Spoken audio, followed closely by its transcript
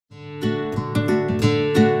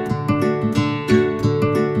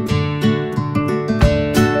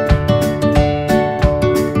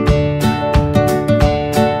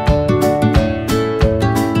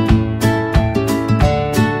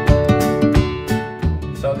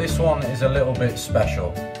this one is a little bit special.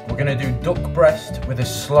 We're going to do duck breast with a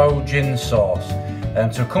Sloe Gin sauce.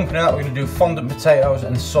 To accompany that, we're going to do fondant potatoes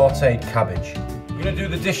and sauteed cabbage. We're going to do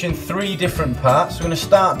the dish in 3 different parts. We're going to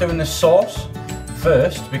start doing the sauce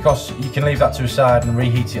first, because you can leave that to a side and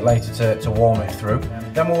reheat it later to warm it through.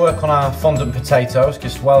 Then we'll work on our fondant potatoes,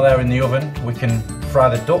 because while they're in the oven, we can fry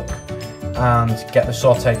the duck and get the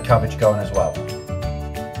sauteed cabbage going as well.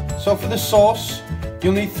 So for the sauce,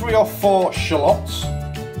 you'll need 3 or 4 shallots,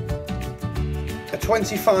 a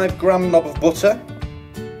 25-gram knob of butter,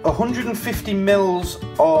 150 mils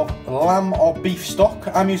of lamb or beef stock.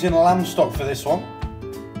 I'm using lamb stock for this one.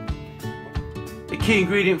 The key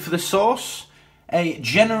ingredient for the sauce, a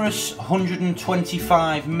generous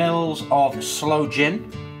 125 mils of Sloe Gin,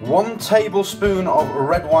 1 tablespoon of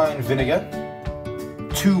red wine vinegar,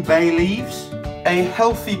 2 bay leaves, a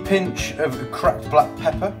healthy pinch of cracked black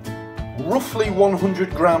pepper, roughly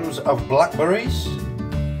 100 grams of blackberries,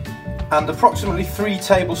 and approximately 3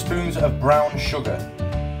 tablespoons of brown sugar.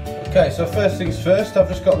 Okay, so first things first, I've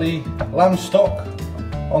just got the lamb stock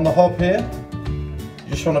on the hob here. You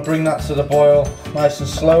just want to bring that to the boil nice and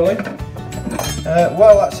slowly.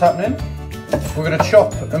 While that's happening, we're going to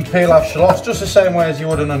chop and peel our shallots just the same way as you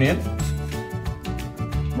would an onion.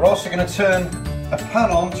 We're also going to turn a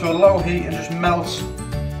pan on to a low heat and just melt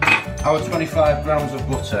our 25 grams of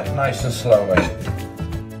butter nice and slowly.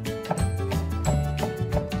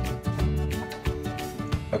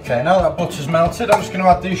 Okay, now that butter's melted, I'm just going to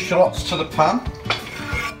add these shallots to the pan.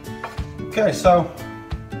 Okay, so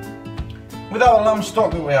with our lamb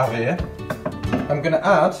stock that we have here, I'm going to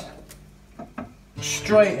add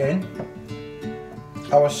straight in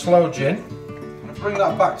our Sloe Gin. I'm going to bring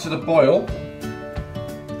that back to the boil.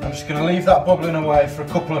 I'm just going to leave that bubbling away for a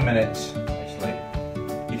couple of minutes.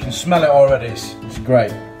 You can smell it already, it's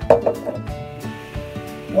great.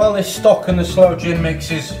 While this stock and the Sloe Gin mix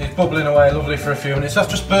is bubbling away lovely for a few minutes, that's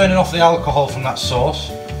just burning off the alcohol from that sauce.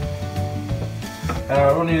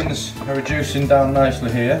 Our onions are reducing down nicely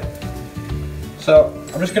here. So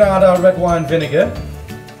I'm just going to add our red wine vinegar,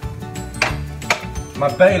 my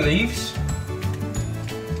bay leaves,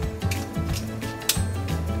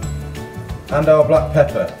 and our black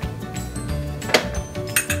pepper.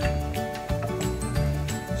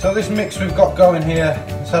 So this mix we've got going here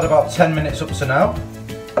has had about 10 minutes up to now.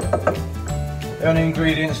 The only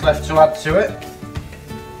ingredients left to add to it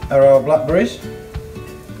are our blackberries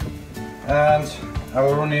and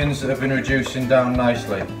our onions that have been reducing down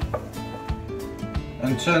nicely.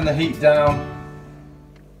 And turn the heat down.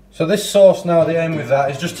 So this sauce now, the aim with that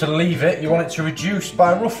is just to leave it. You want it to reduce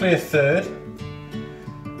by roughly a third.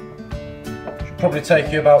 Should probably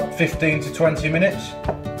take you about 15 to 20 minutes.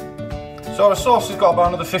 So our sauce has got about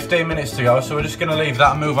another 15 minutes to go, so we're just going to leave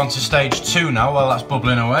that and move on to stage 2 now while that's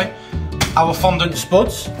bubbling away. Our fondant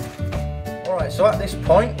spuds. Alright, so at this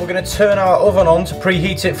point we're going to turn our oven on to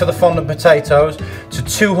preheat it for the fondant potatoes to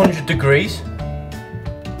 200 degrees.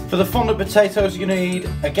 For the fondant potatoes you're going to need,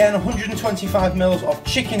 again, 125 mils of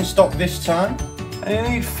chicken stock this time. And you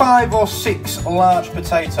need 5 or 6 large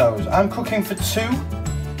potatoes. I'm cooking for 2.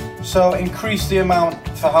 So increase the amount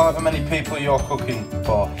for however many people you're cooking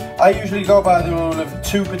for. I usually go by the rule of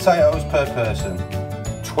 2 potatoes per person,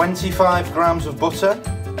 25 grams of butter,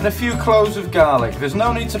 and a few cloves of garlic. There's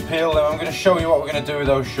no need to peel them, I'm going to show you what we're going to do with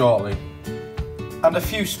those shortly. And a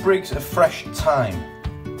few sprigs of fresh thyme.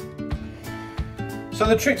 So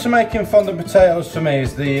the trick to making fondant potatoes for me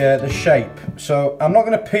is the shape. So I'm not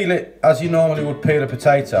going to peel it as you normally would peel a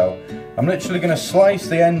potato. I'm literally going to slice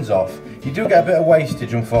the ends off. You do get a bit of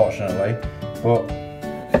wastage unfortunately, but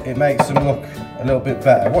it makes them look a little bit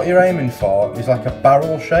better. What you're aiming for is like a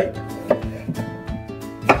barrel shape.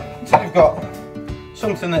 So you've got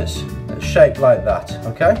something that's shaped like that,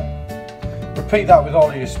 okay? Repeat that with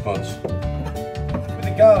all of your spuds. With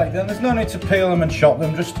the garlic then, there's no need to peel them and chop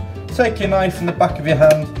them, just take your knife in the back of your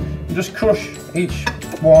hand and just crush each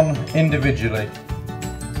one individually.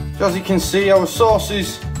 So as you can see, our sauce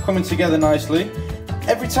is coming together nicely.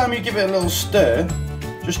 Every time you give it a little stir,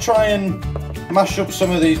 just try and mash up some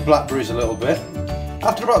of these blackberries a little bit.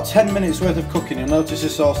 After about 10 minutes worth of cooking, you'll notice the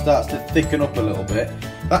sauce starts to thicken up a little bit.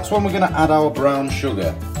 That's when we're going to add our brown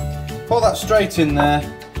sugar. Pour that straight in there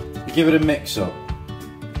and give it a mix up.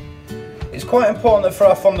 It's quite important that for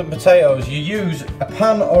our fondant potatoes you use a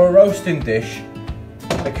pan or a roasting dish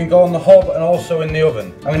that can go on the hob and also in the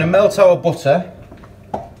oven. I'm going to melt our butter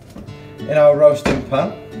in our roasting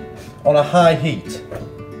pan on a high heat,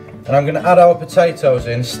 and I'm going to add our potatoes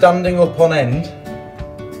in standing up on end.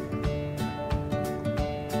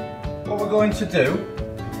 What we're going to do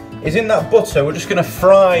is in that butter, we're just going to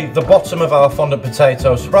fry the bottom of our fondant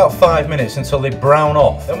potatoes for about 5 minutes until they brown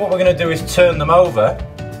off. Then what we're going to do is turn them over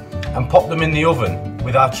and pop them in the oven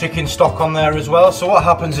with our chicken stock on there as well. So what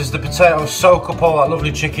happens is the potatoes soak up all that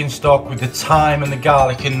lovely chicken stock with the thyme and the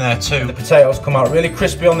garlic in there too. The potatoes come out really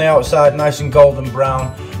crispy on the outside, nice and golden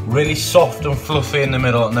brown, really soft and fluffy in the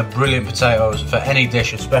middle, and they're brilliant potatoes for any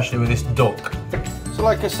dish, especially with this duck. So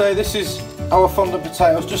like I say, this is our fondant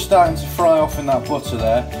potatoes just starting to fry off in that butter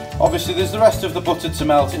there. Obviously there's the rest of the butter to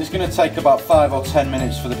melt. It's going to take about 5 or 10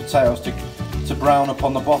 minutes for the potatoes to brown up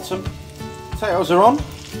on the bottom. Potatoes are on,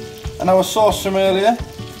 and our sauce from earlier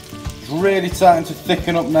is really starting to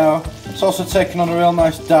thicken up now. It's also taking on a real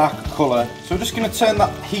nice dark colour. So we're just going to turn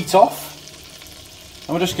that heat off,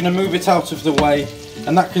 and we're just going to move it out of the way,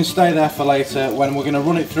 and that can stay there for later when we're going to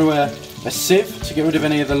run it through a sieve to get rid of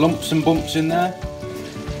any of the lumps and bumps in there.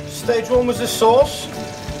 Stage 1 was the sauce,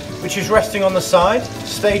 which is resting on the side.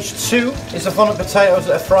 Stage 2 is the fondant potatoes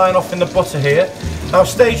that are frying off in the butter here. Now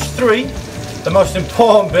stage 3, the most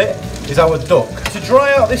important bit, is our duck. To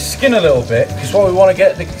dry out this skin a little bit, because what we want to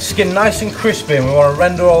get the skin nice and crispy and we want to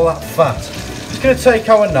render all that fat. Just going to take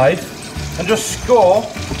our knife and just score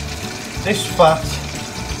this fat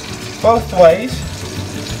both ways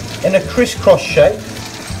in a crisscross shape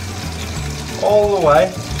all the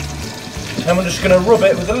way, and we're just going to rub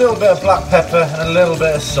it with a little bit of black pepper and a little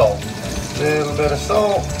bit of salt. A little bit of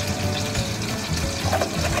salt.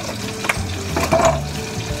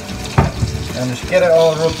 And just get it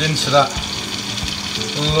all rubbed into that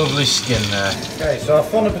lovely skin there. Okay, so our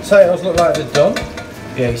fondant potatoes look like they're done.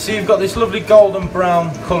 Yeah, you see you've got this lovely golden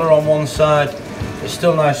brown colour on one side, it's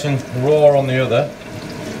still nice and raw on the other.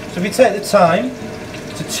 So if you take the time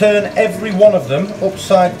to turn every one of them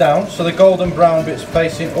upside down, so the golden brown bit's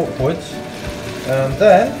facing upwards, and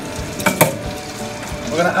then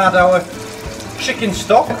we're going to add our chicken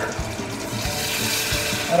stock,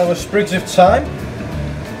 add our sprigs of thyme,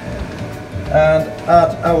 and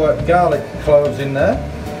add our garlic cloves in there,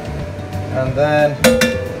 and then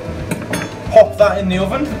pop that in the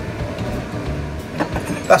oven.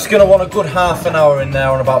 That's going to want a good half an hour in there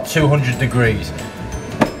on about 200 degrees.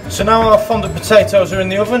 So now our fondant potatoes are in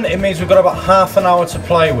the oven, it means we've got about half an hour to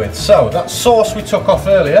play with. So that sauce we took off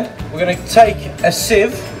earlier, we're going to take a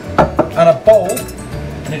sieve and a bowl,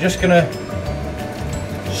 and you're just going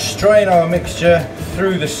to strain our mixture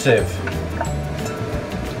through the sieve.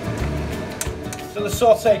 So the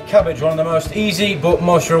sauteed cabbage, one of the most easy but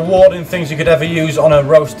most rewarding things you could ever use on a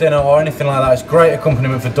roast dinner or anything like that. It's great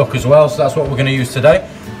accompaniment for duck as well, so that's what we're going to use today.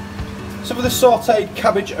 So for the sauteed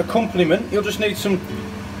cabbage accompaniment, you'll just need some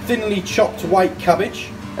thinly chopped white cabbage,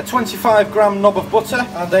 a 25-gram knob of butter,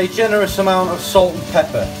 and a generous amount of salt and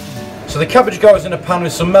pepper. So the cabbage goes in a pan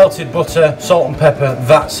with some melted butter, salt and pepper,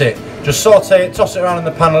 that's it. Just saute it, toss it around in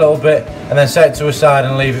the pan a little bit, and then set it to a side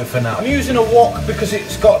and leave it for now. I'm using a wok because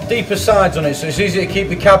it's got deeper sides on it, so it's easy to keep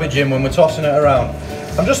the cabbage in when we're tossing it around.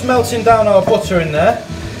 I'm just melting down our butter in there,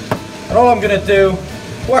 and all I'm going to do,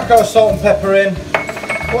 whack our salt and pepper in,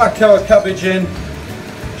 whack our cabbage in,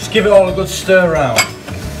 just give it all a good stir around.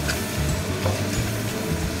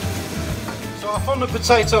 Our fondant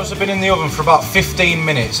potatoes have been in the oven for about 15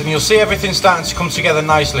 minutes, and you'll see everything starting to come together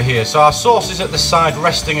nicely here. So our sauce is at the side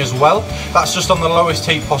resting as well. That's just on the lowest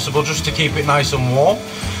heat possible, just to keep it nice and warm.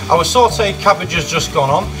 Our sauteed cabbage has just gone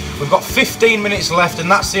on. We've got 15 minutes left, and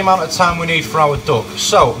that's the amount of time we need for our duck.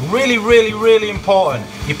 So really important,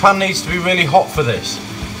 your pan needs to be really hot for this.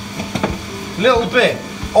 Little bit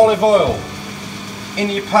olive oil in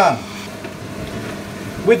your pan.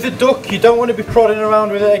 With the duck, you don't want to be prodding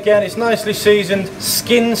around with it again. It's nicely seasoned,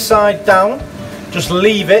 skin side down. Just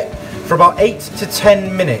leave it for about 8 to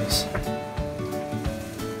 10 minutes.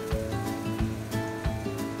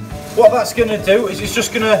 What that's going to do is it's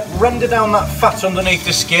just going to render down that fat underneath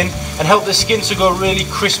the skin and help the skin to go really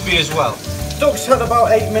crispy as well. Duck's had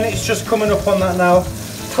about 8 minutes, just coming up on that now.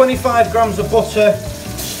 25 grams of butter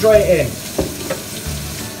straight in.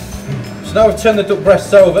 So now we've turned the duck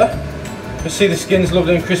breasts over. You see the skin's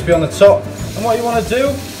lovely and crispy on the top, and what you want to do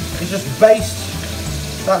is just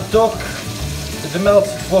baste that duck with the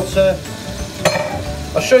melted butter.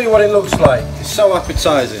 I'll show you what it looks like. It's so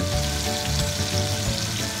appetising.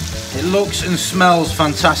 It looks and smells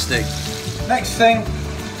fantastic. Next thing,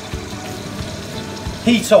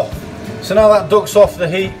 heat off. So now that duck's off the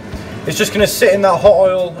heat, it's just going to sit in that hot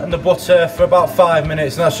oil and the butter for about 5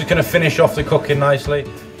 minutes, and that's just going to finish off the cooking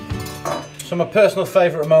nicely. So my personal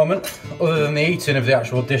favourite moment, other than the eating of the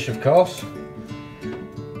actual dish of course,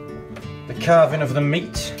 the carving of the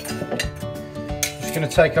meat. Just going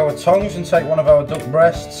to take our tongs and take one of our duck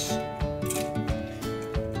breasts.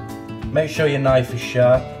 Make sure your knife is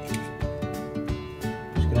sharp.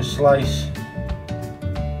 slice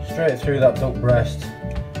straight through that duck breast.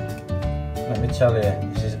 Let me tell you,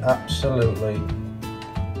 this is absolutely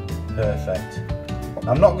perfect.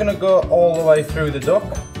 I'm not going to go all the way through the duck,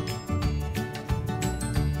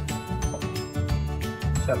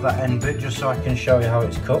 except that end bit, just so I can show you how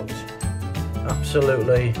it's cooked.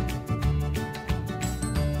 Absolutely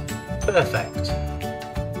perfect.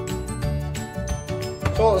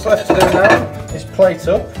 So all that's left to do now is plate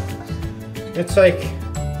up. I'm going to take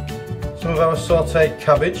some of our sauteed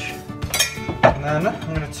cabbage, and then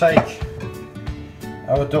I'm going to take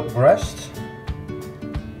our duck breast,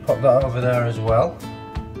 pop that over there as well.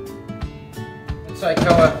 Take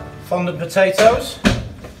our fondant potatoes,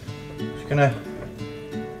 just going to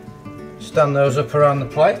stand those up around the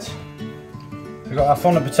plate. We've got our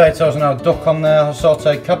fondant potatoes and our duck on there, our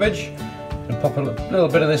sauteed cabbage, and pop a little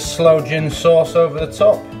bit of this Sloe Gin sauce over the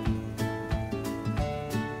top.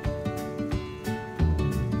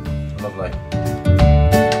 Lovely.